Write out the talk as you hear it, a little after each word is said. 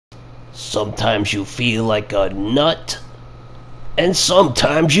Sometimes you feel like a nut, and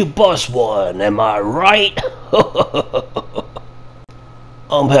sometimes you bust one, am I right?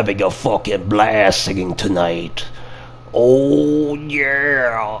 I'm having a fucking blast singing tonight. Oh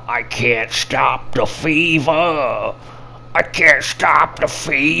yeah, I can't stop the fever. I can't stop the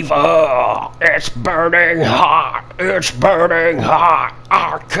fever. It's burning hot. It's burning hot.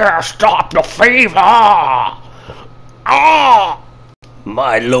 I can't stop the fever. Ah!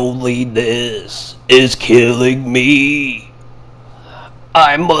 My loneliness is killing me.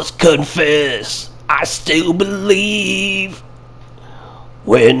 I must confess, I still believe.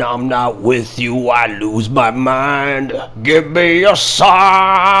 When I'm not with you, I lose my mind. Give me a sign.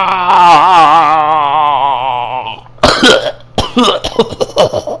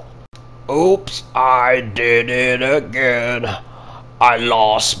 Oops, I did it again. I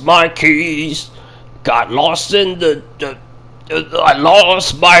lost my keys. Got lost in I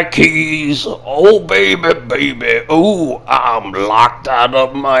lost my keys. Oh baby, baby. Ooh, I'm locked out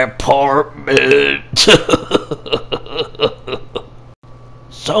of my apartment.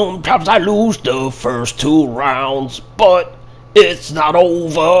 Sometimes I lose the first 2 rounds, but it's not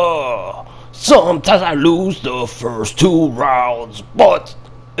over. Sometimes I lose the first 2 rounds, but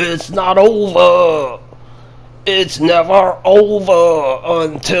it's not over. It's never over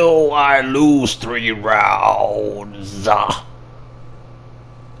until I lose 3 rounds.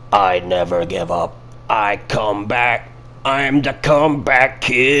 I never give up. I come back. I'm the comeback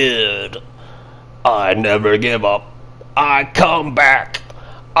kid. I never give up. I come back.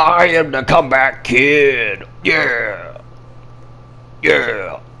 I am the comeback kid. Yeah.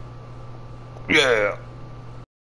 Yeah. Yeah.